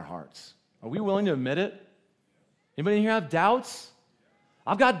faithlessness in our hearts. Are we willing to admit it? Anybody in here have doubts?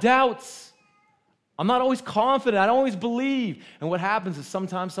 I've got doubts. I'm not always confident. I don't always believe. And what happens is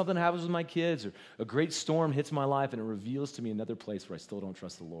sometimes something happens with my kids or a great storm hits my life and it reveals to me another place where I still don't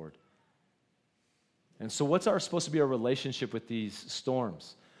trust the Lord. And so what's supposed to be our relationship with these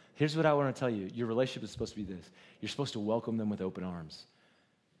storms? Here's what I want to tell you. Your relationship is supposed to be this. You're supposed to welcome them with open arms.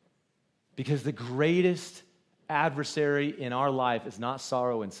 Because the greatest adversary in our life is not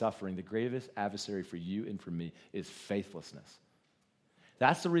sorrow and suffering. The greatest adversary for you and for me is faithlessness.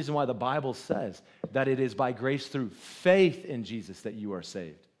 That's the reason why the Bible says that it is by grace through faith in Jesus that you are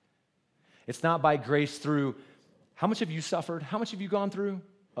saved. It's not by grace through, how much have you suffered? How much have you gone through?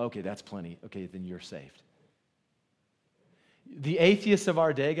 Okay, that's plenty. Okay, then you're saved. The atheists of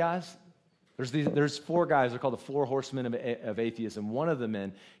our day, guys, There's four guys, they're called the four horsemen of atheism. One of the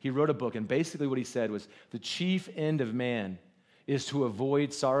men, he wrote a book, and basically what he said was, the chief end of man is to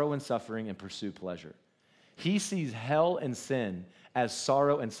avoid sorrow and suffering and pursue pleasure. He sees hell and sin as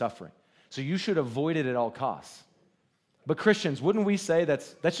sorrow and suffering. So you should avoid it at all costs. But Christians, wouldn't we say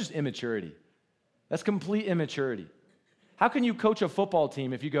that's just immaturity? That's complete immaturity. How can you coach a football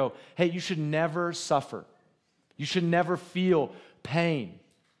team if you go, hey, you should never suffer. You should never feel pain.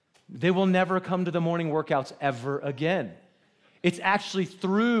 They will never come to the morning workouts ever again. It's actually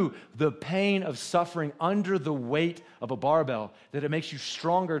through the pain of suffering under the weight of a barbell that it makes you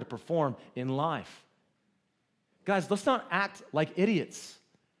stronger to perform in life. Guys, let's not act like idiots,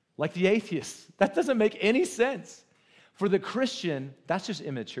 like the atheists. That doesn't make any sense. For the Christian, that's just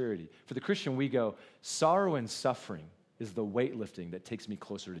immaturity. For the Christian, we go, sorrow and suffering is the weightlifting that takes me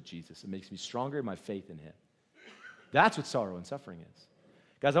closer to Jesus. It makes me stronger in my faith in him. That's what sorrow and suffering is.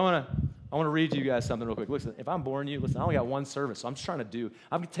 Guys, I want to read you guys something real quick. Listen, if I'm boring you, listen, I only got one service, so I'm going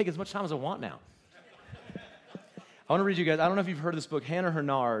to take as much time as I want now. I want to read you guys, I don't know if you've heard of this book. Hannah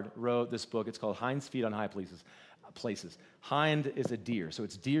Hurnard wrote this book. It's called Hind's Feet on High Places. Hind is a deer, so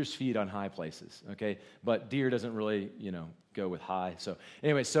it's deer's feet on high places, okay? But deer doesn't really, go with high. So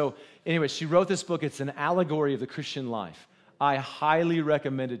anyway, she wrote this book. It's an allegory of the Christian life. I highly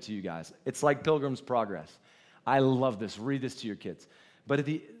recommend it to you guys. It's like Pilgrim's Progress. I love this. Read this to your kids. But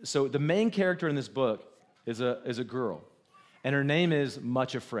so the main character in this book is a girl, and her name is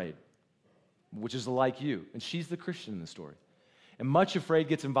Much Afraid, which is like you, and she's the Christian in the story. And Much Afraid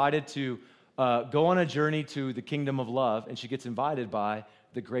gets invited to go on a journey to the kingdom of love, and she gets invited by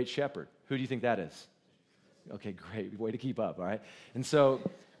the great shepherd. Who do you think that is? Okay, great. Way to keep up, all right? And so,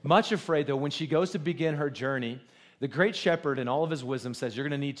 Much Afraid, though, when she goes to begin her journey, the great shepherd, in all of his wisdom, says, you're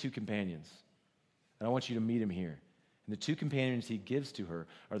going to need two companions, and I want you to meet him here. And the two companions he gives to her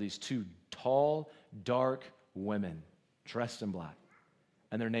are these two tall, dark women dressed in black,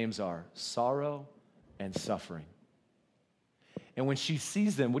 and their names are Sorrow and Suffering. And when she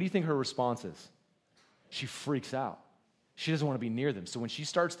sees them, what do you think her response is? She freaks out. She doesn't want to be near them. So when she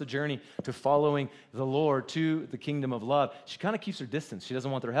starts the journey to following the Lord to the kingdom of love, she kind of keeps her distance. She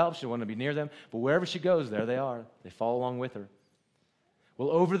doesn't want their help. She doesn't want to be near them. But wherever she goes, there they are. They follow along with her. Well,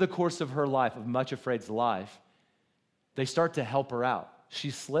 over the course of her life, of Much Afraid's life, they start to help her out.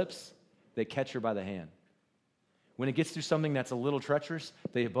 She slips, they catch her by the hand. When it gets through something that's a little treacherous,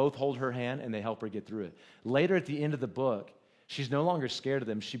 they both hold her hand and they help her get through it. Later at the end of the book, she's no longer scared of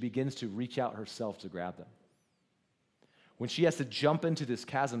them. She begins to reach out herself to grab them. When she has to jump into this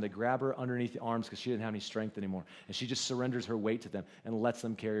chasm, they grab her underneath the arms because she didn't have any strength anymore. And she just surrenders her weight to them and lets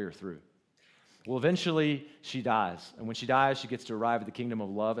them carry her through. Well, eventually, she dies. And when she dies, she gets to arrive at the kingdom of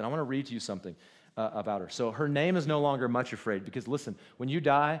love. And I want to read to you something about her. So her name is no longer Much Afraid because, listen, when you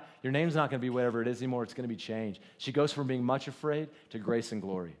die, your name's not going to be whatever it is anymore. It's going to be changed. She goes from being Much Afraid to Grace and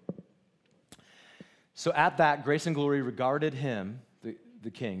Glory. So at that, Grace and Glory regarded him,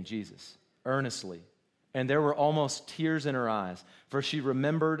 the king, Jesus, earnestly. And there were almost tears in her eyes, for she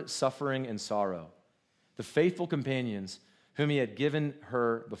remembered suffering and sorrow, the faithful companions whom he had given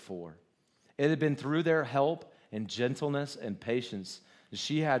her before. It had been through their help and gentleness and patience that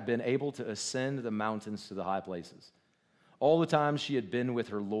she had been able to ascend the mountains to the high places. All the time she had been with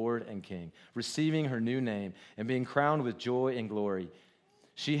her Lord and King, receiving her new name and being crowned with joy and glory.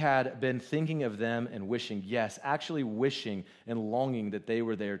 She had been thinking of them and wishing, yes, actually wishing and longing that they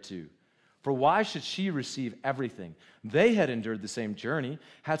were there too. For why should she receive everything? They had endured the same journey,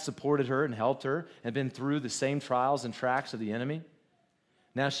 had supported her and helped her, and been through the same trials and tracks of the enemy.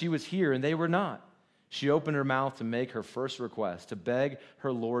 Now she was here, and they were not. She opened her mouth to make her first request, to beg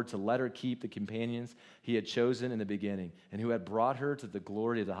her Lord to let her keep the companions he had chosen in the beginning, and who had brought her to the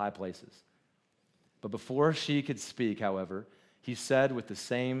glory of the high places. But before she could speak, however, he said with the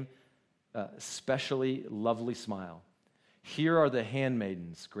same specially lovely smile, "Here are the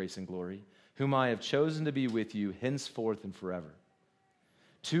handmaidens, Grace and Glory, whom I have chosen to be with you henceforth and forever."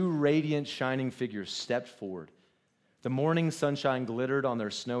 Two radiant, shining figures stepped forward. The morning sunshine glittered on their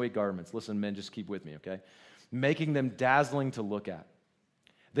snowy garments. Listen, men, just keep with me, okay? Making them dazzling to look at.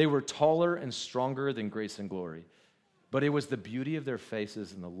 They were taller and stronger than Grace and Glory, but it was the beauty of their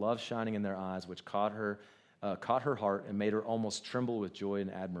faces and the love shining in their eyes which caught her heart and made her almost tremble with joy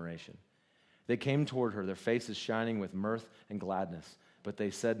and admiration. They came toward her, their faces shining with mirth and gladness, but they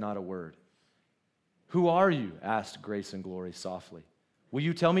said not a word. "Who are you?" asked Grace and Glory softly. "Will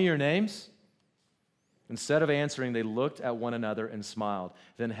you tell me your names?" Instead of answering, they looked at one another and smiled,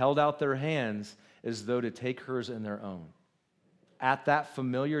 then held out their hands as though to take hers in their own. At that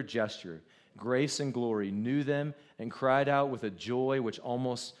familiar gesture, Grace and Glory knew them and cried out with a joy which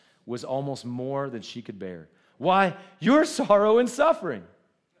almost was almost more than she could bear. Why, your sorrow and suffering.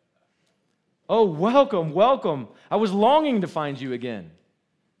 Oh, welcome, welcome. I was longing to find you again.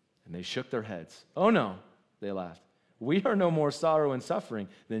 And they shook their heads. Oh, no, they laughed. We are no more sorrow and suffering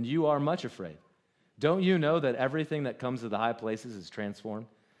than you are much afraid. Don't you know that everything that comes to the high places is transformed?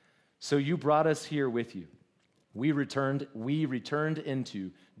 So you brought us here with you. We returned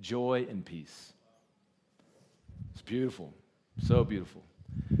into joy and peace. It's beautiful, so beautiful.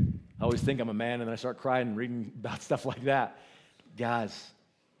 I always think I'm a man, and then I start crying and reading about stuff like that. Guys,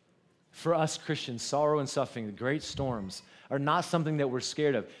 for us Christians, sorrow and suffering, the great storms, are not something that we're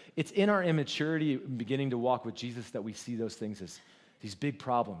scared of. It's in our immaturity beginning to walk with Jesus that we see those things as these big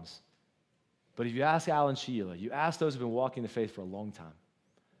problems. But if you ask Al and Sheila, you ask those who've been walking the faith for a long time,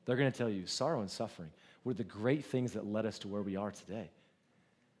 they're going to tell you sorrow and suffering were the great things that led us to where we are today.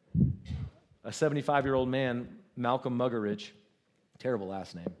 A 75-year-old man, Malcolm Muggeridge, terrible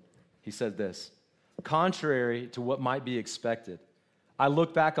last name, he said this: contrary to what might be expected, I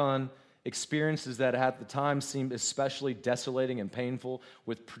look back on experiences that at the time seemed especially desolating and painful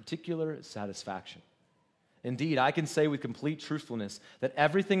with particular satisfaction. Indeed, I can say with complete truthfulness that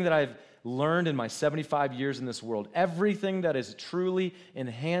everything that I've learned in my 75 years in this world, everything that has truly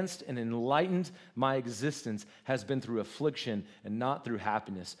enhanced and enlightened my existence has been through affliction and not through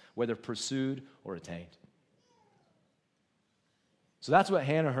happiness, whether pursued or attained. So that's what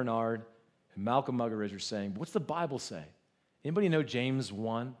Hannah Hurnard and Malcolm Muggeridge are saying. But what's the Bible say? Anybody know James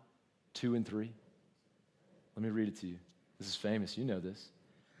 1, 2, and 3? Let me read it to you. This is famous. You know this.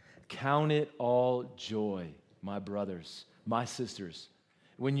 Count it all joy, my brothers, my sisters,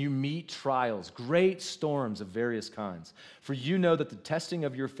 when you meet trials, great storms of various kinds. For you know that the testing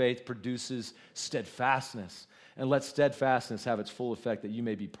of your faith produces steadfastness. And let steadfastness have its full effect, that you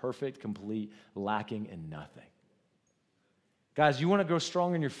may be perfect, complete, lacking in nothing. Guys, you want to grow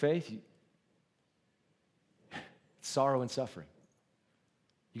strong in your faith? Sorrow and suffering.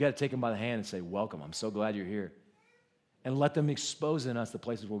 You got to take them by the hand and say, welcome, I'm so glad you're here. And let them expose in us the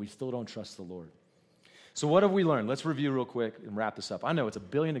places where we still don't trust the Lord. So what have we learned? Let's review real quick and wrap this up. I know it's 1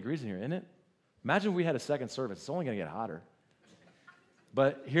 billion degrees in here, isn't it? Imagine if we had a second service. It's only going to get hotter.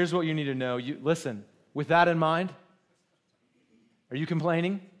 But here's what you need to know. Listen, with that in mind, are you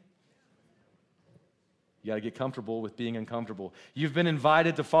complaining? You got to get comfortable with being uncomfortable. You've been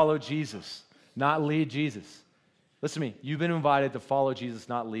invited to follow Jesus, not lead Jesus. Listen to me. You've been invited to follow Jesus,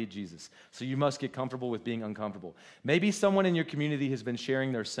 not lead Jesus. So you must get comfortable with being uncomfortable. Maybe someone in your community has been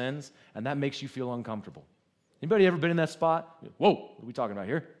sharing their sins, and that makes you feel uncomfortable. Anybody ever been in that spot? Whoa, what are we talking about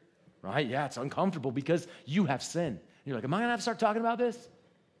here? Right? Yeah, it's uncomfortable because you have sin. And you're like, am I going to have to start talking about this?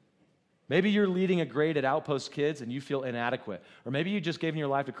 Maybe you're leading a grade at Outpost Kids and you feel inadequate. Or maybe you just gave your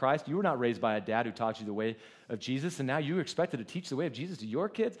life to Christ. You were not raised by a dad who taught you the way of Jesus, and now you're expected to teach the way of Jesus to your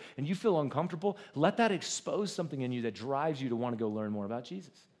kids, and you feel uncomfortable. Let that expose something in you that drives you to want to go learn more about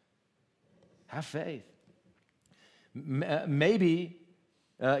Jesus. Have faith. Maybe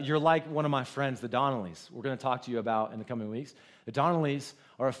you're like one of my friends, the Donnellys. We're going to talk to you about in the coming weeks. The Donnellys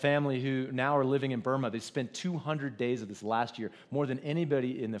are a family who now are living in Burma. They spent 200 days of this last year, more than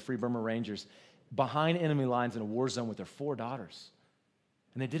anybody in the Free Burma Rangers, behind enemy lines in a war zone with their 4 daughters.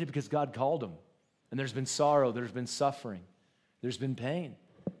 And they did it because God called them. And there's been sorrow, there's been suffering, there's been pain,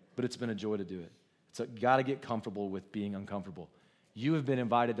 but it's been a joy to do it. So you got to get comfortable with being uncomfortable. You have been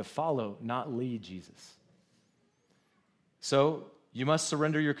invited to follow, not lead Jesus. So you must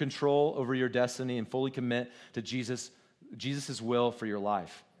surrender your control over your destiny and fully commit to Jesus' will for your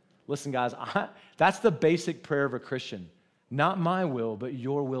life. Listen, guys, that's the basic prayer of a Christian. Not my will, but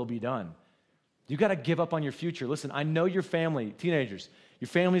your will be done. You got to give up on your future. Listen, I know your family, teenagers, your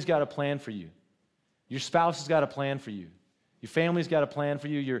family's got a plan for you. Your spouse has got a plan for you. Your family's got a plan for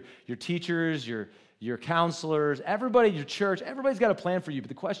you. Your teachers, your counselors, everybody, your church, everybody's got a plan for you. But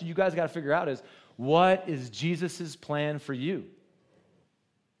the question you guys got to figure out is, what is Jesus' plan for you?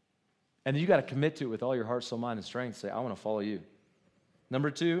 And you got to commit to it with all your heart, soul, mind, and strength. Say, I want to follow you.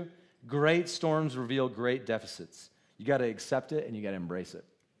 Number 2, great storms reveal great deficits. You got to accept it and you got to embrace it.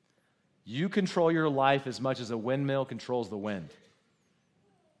 You control your life as much as a windmill controls the wind.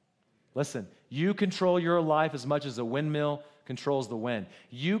 Listen, you control your life as much as a windmill controls the wind.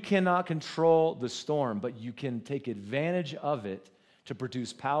 You cannot control the storm, but you can take advantage of it to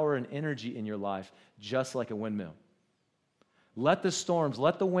produce power and energy in your life, just like a windmill. Let the storms,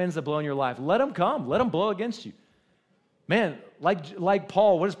 let the winds that blow in your life, let them come. Let them blow against you. Man, like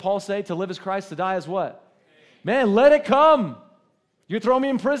Paul, what does Paul say? To live as Christ, to die as what? Man, let it come. You're throwing me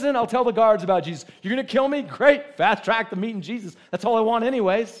in prison? I'll tell the guards about Jesus. You're going to kill me? Great. Fast track to meeting Jesus. That's all I want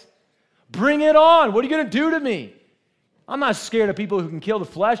anyways. Bring it on. What are you going to do to me? I'm not scared of people who can kill the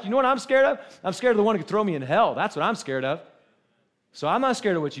flesh. You know what I'm scared of? I'm scared of the one who can throw me in hell. That's what I'm scared of. So I'm not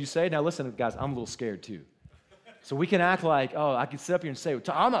scared of what you say. Now listen, guys, I'm a little scared too. So we can act like, oh, I can sit up here and say,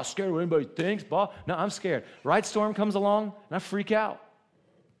 I'm not scared of what anybody thinks. No, I'm scared. Right storm comes along, and I freak out.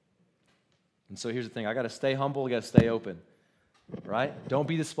 And so here's the thing. I got to stay humble. I got to stay open, right? Don't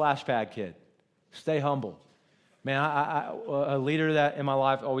be the splash pad kid. Stay humble. Man, a leader that in my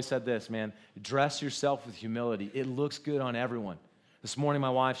life always said this, man, dress yourself with humility. It looks good on everyone. This morning, my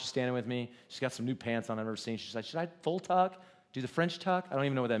wife, she's standing with me. She's got some new pants on I've never seen. She's like, should I full tuck? Do the French tuck? I don't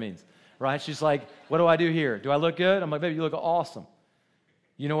even know what that means, right? She's like, what do I do here? Do I look good? I'm like, baby, you look awesome.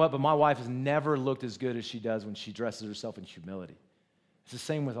 You know what? But my wife has never looked as good as she does when she dresses herself in humility. It's the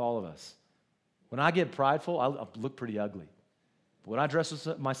same with all of us. When I get prideful, I look pretty ugly. But when I dress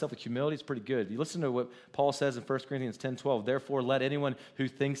myself with humility, it's pretty good. You listen to what Paul says in 1 Corinthians 10:12. Therefore, let anyone who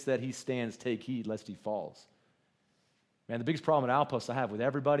thinks that he stands take heed lest he falls. Man, the biggest problem at Outpost I have with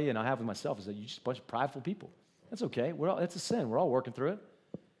everybody and I have with myself is that you're just a bunch of prideful people. That's okay. It's a sin. We're all working through it.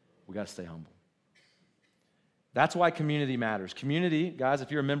 We got to stay humble. That's why community matters. Community, guys,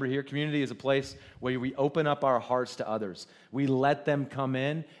 if you're a member here, community is a place where we open up our hearts to others. We let them come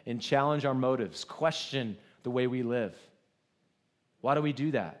in and challenge our motives, question the way we live. Why do we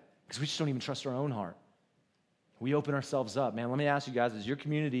do that? Because we just don't even trust our own heart. We open ourselves up. Man, let me ask you guys, is your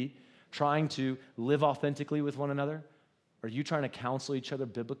community trying to live authentically with one another? Are you trying to counsel each other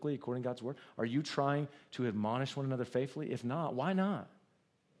biblically according to God's word? Are you trying to admonish one another faithfully? If not, why not?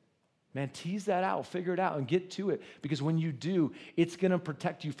 Man, tease that out, figure it out, and get to it. Because when you do, it's going to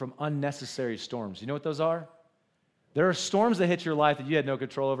protect you from unnecessary storms. You know what those are? There are storms that hit your life that you had no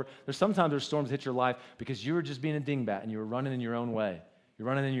control over. Sometimes there's storms that hit your life because you were just being a dingbat and you were running in your own way. You're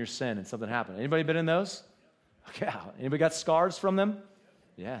running in your sin and something happened. Anybody been in those? Okay. Anybody got scars from them?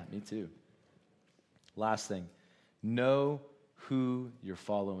 Yeah, me too. Last thing, know who you're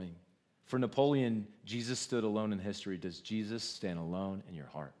following. For Napoleon, Jesus stood alone in history. Does Jesus stand alone in your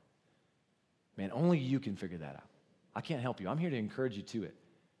heart? Man, only you can figure that out. I can't help you. I'm here to encourage you to it.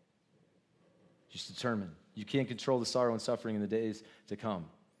 Just determine. You can't control the sorrow and suffering in the days to come,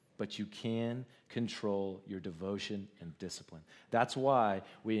 but you can control your devotion and discipline. That's why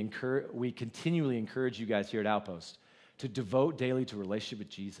we continually encourage you guys here at Outpost to devote daily to a relationship with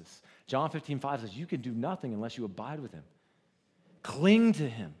Jesus. John 15:5 says, you can do nothing unless you abide with him. Cling to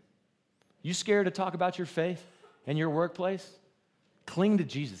him. You scared to talk about your faith in your workplace? Cling to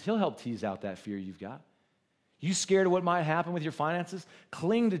Jesus. He'll help tease out that fear you've got. You scared of what might happen with your finances?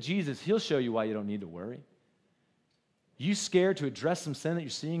 Cling to Jesus. He'll show you why you don't need to worry. You scared to address some sin that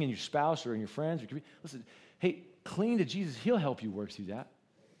you're seeing in your spouse or in your friends? Listen, hey, cling to Jesus. He'll help you work through that.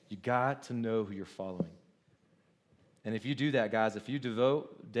 You got to know who you're following. And if you do that, guys, if you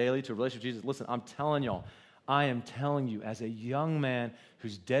devote daily to a relationship with Jesus, listen, I am telling you, as a young man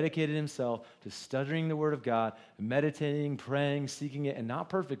who's dedicated himself to studying the Word of God, meditating, praying, seeking it, and not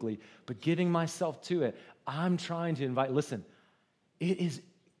perfectly, but giving myself to it, I'm trying to invite, listen,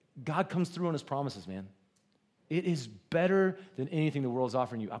 God comes through on his promises, man. It is better than anything the world's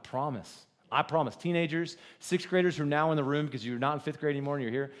offering you. I promise. I promise. Teenagers, sixth graders who are now in the room because you're not in fifth grade anymore and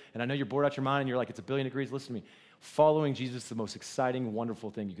you're here, and I know you're bored out your mind and you're like, it's 1,000,000,000 degrees. Listen to me. Following Jesus is the most exciting, wonderful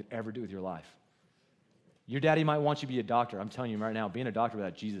thing you could ever do with your life. Your daddy might want you to be a doctor. I'm telling you right now, being a doctor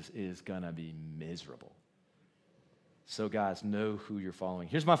without Jesus is going to be miserable. So, guys, know who you're following.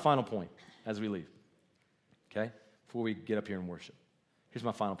 Here's my final point as we leave, okay, before we get up here and worship. Here's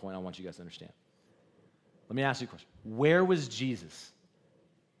my final point I want you guys to understand. Let me ask you a question. Where was Jesus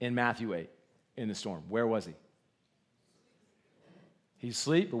in Matthew 8 in the storm? Where was he? He's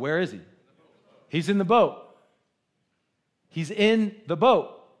asleep, but where is he? He's in the boat. He's in the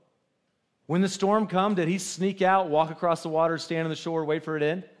boat. When the storm come, did he sneak out, walk across the water, stand on the shore, wait for it to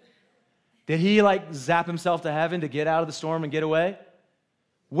end? Did he zap himself to heaven to get out of the storm and get away?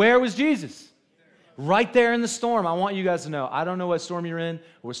 Where was Jesus? Right there in the storm. I want you guys to know, I don't know what storm you're in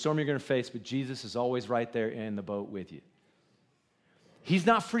or what storm you're going to face, but Jesus is always right there in the boat with you. He's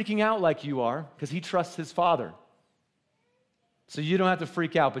not freaking out like you are because he trusts his Father. So you don't have to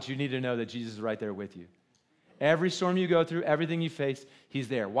freak out, but you need to know that Jesus is right there with you. Every storm you go through, everything you face, he's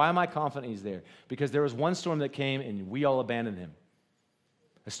there. Why am I confident he's there? Because there was one storm that came and we all abandoned him.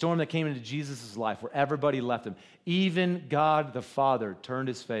 A storm that came into Jesus' life where everybody left him. Even God the Father turned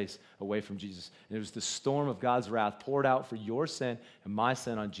his face away from Jesus. And it was the storm of God's wrath poured out for your sin and my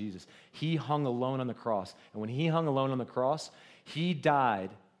sin on Jesus. He hung alone on the cross. And when he hung alone on the cross, he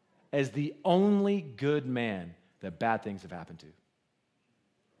died as the only good man that bad things have happened to.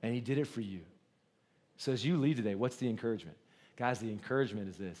 And he did it for you. So as you leave today, what's the encouragement? Guys, the encouragement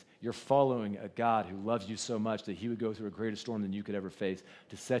is this. You're following a God who loves you so much that he would go through a greater storm than you could ever face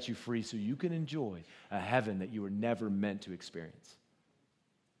to set you free so you can enjoy a heaven that you were never meant to experience.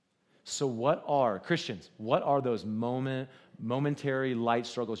 So Christians, what are those momentary light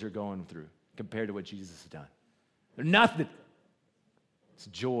struggles you're going through compared to what Jesus has done? They're nothing. It's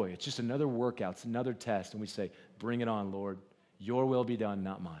joy. It's just another workout. It's another test. And we say, bring it on, Lord. Your will be done,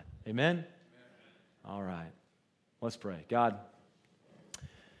 not mine. Amen? All right. Let's pray. God,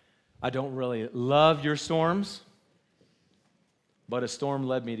 I don't really love your storms, but a storm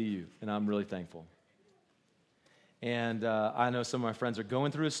led me to you, and I'm really thankful. And I know some of my friends are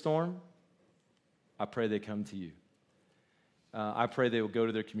going through a storm. I pray they come to you. I pray they will go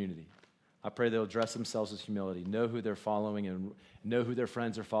to their community. I pray they'll dress themselves with humility, know who they're following and know who their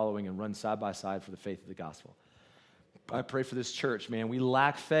friends are following and run side by side for the faith of the gospel. I pray for this church, man. We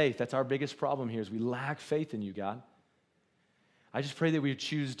lack faith. That's our biggest problem here is we lack faith in you, God. I just pray that we would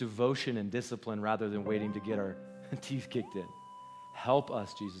choose devotion and discipline rather than waiting to get our teeth kicked in. Help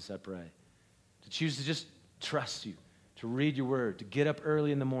us, Jesus, I pray, to choose to just trust you, to read your word, to get up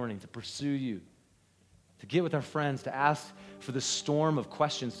early in the morning, to pursue you, to get with our friends, to ask for the storm of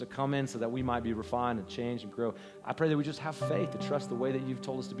questions to come in so that we might be refined and change and grow. I pray that we just have faith to trust the way that you've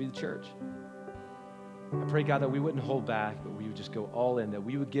told us to be the church. I pray, God, that we wouldn't hold back, but we would just go all in, that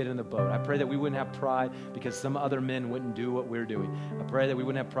we would get in the boat. I pray that we wouldn't have pride because some other men wouldn't do what we're doing. I pray that we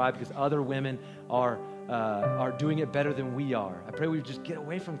wouldn't have pride because other women are doing it better than we are. I pray we would just get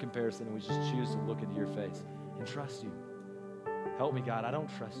away from comparison and we just choose to look into your face and trust you. Help me, God. I don't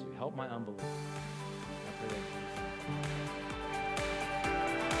trust you. Help my unbelief. I pray that in Jesus' name.